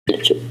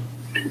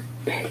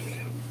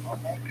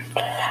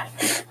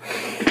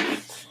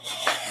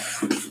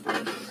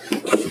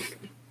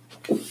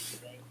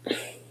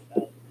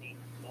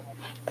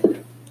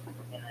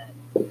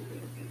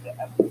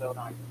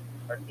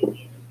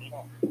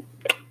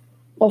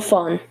Oh,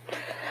 fun.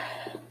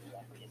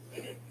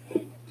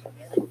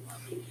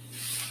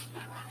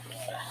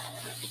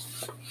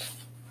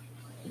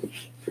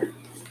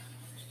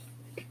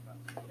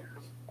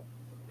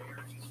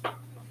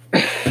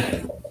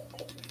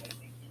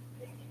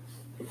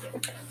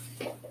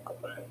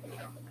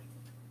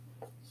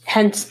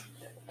 Hence,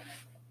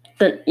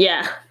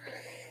 yeah.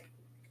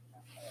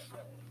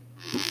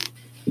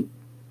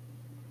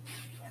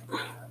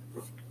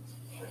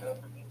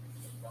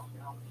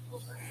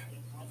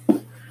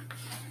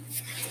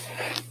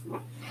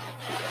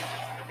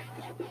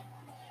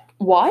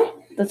 Why?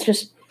 That's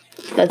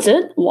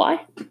it?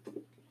 Why?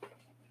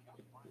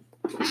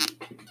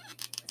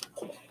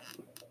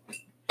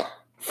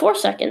 Four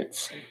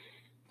seconds.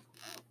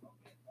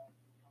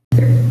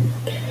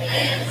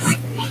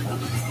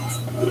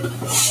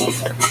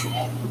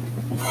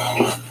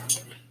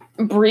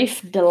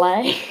 Brief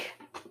delay.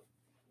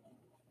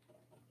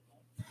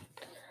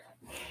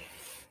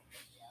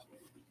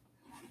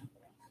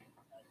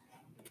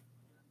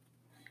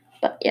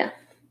 But yeah.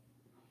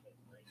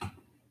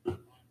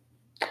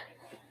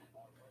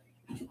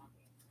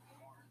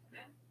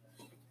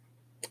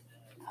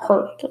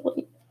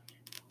 Hercules.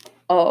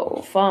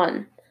 Oh,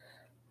 fun.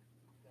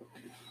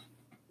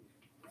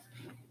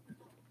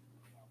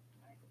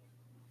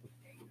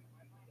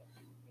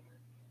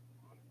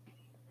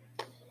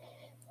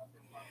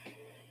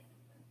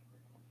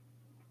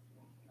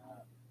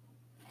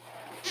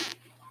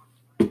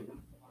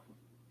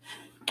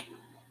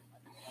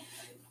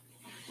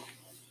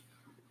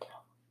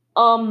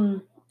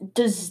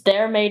 Is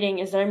their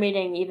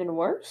mating even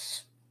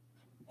worse?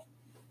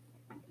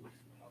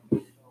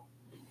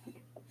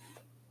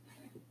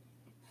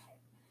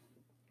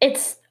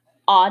 It's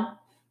odd.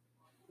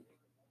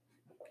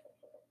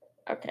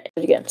 Okay,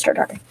 again, start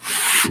talking.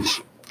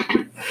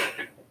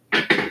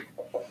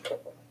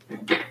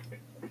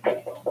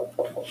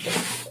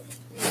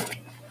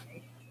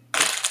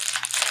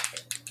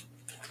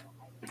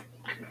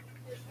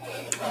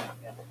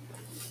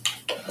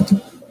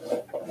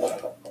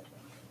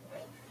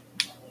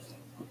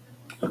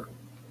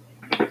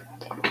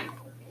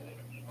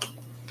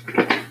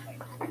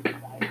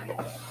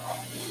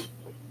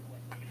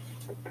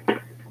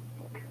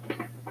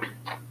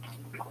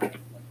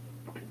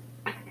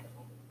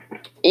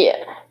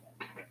 Yeah.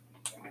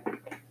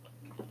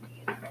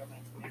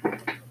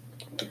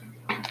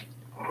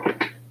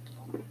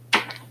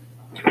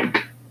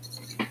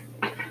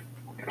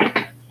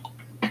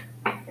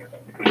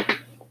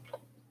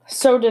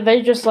 So do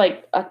they just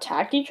like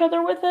attack each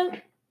other with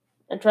it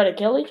and try to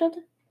kill each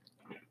other?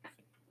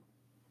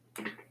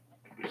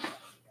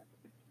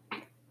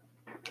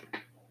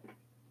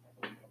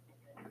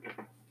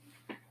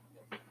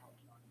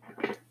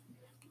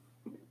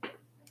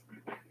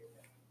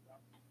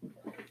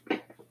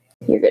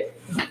 You're good.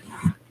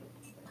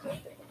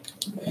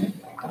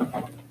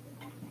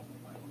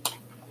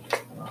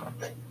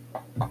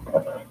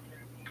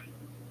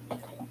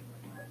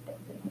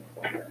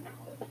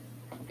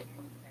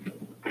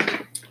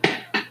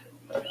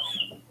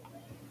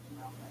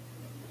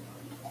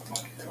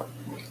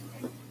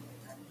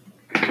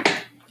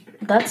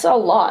 That's a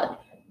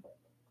lot.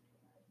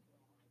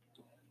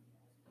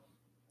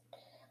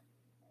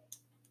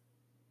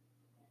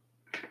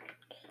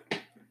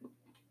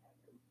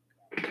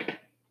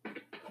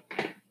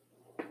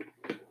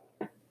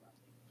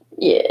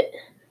 Yeah.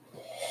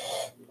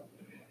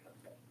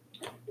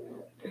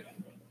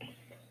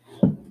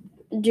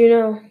 Do you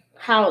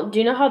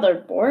know how they're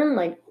born?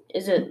 Like,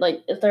 is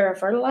there a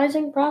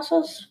fertilizing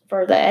process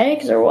for the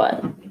eggs or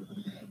what?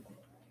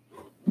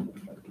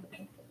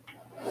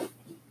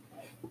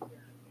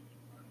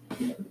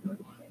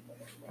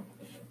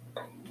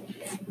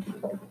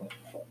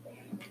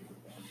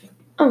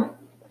 Oh.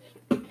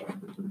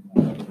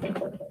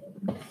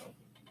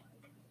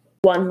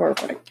 One more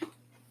thing.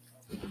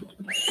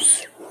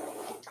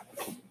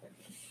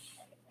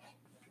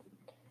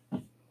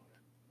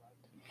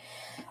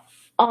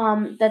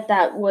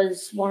 That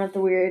was one of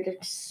the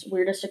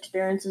weirdest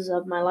experiences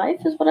of my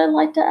life is what I'd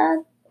like to add.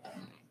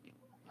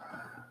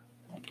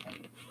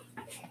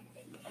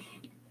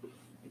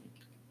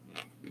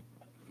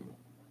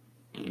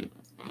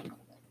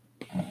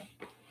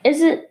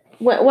 Is it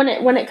when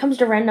it comes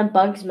to random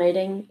bugs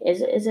mating?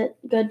 Is it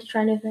good to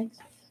try new things?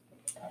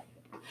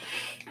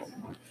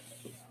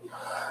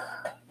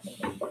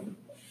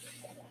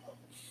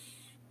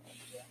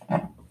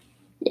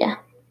 Yeah.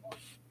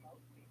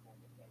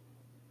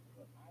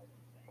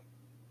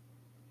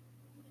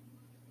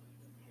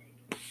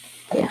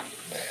 Yeah.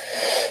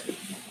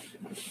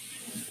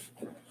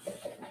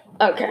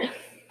 Okay.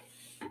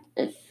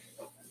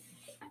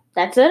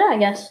 That's it, I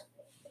guess.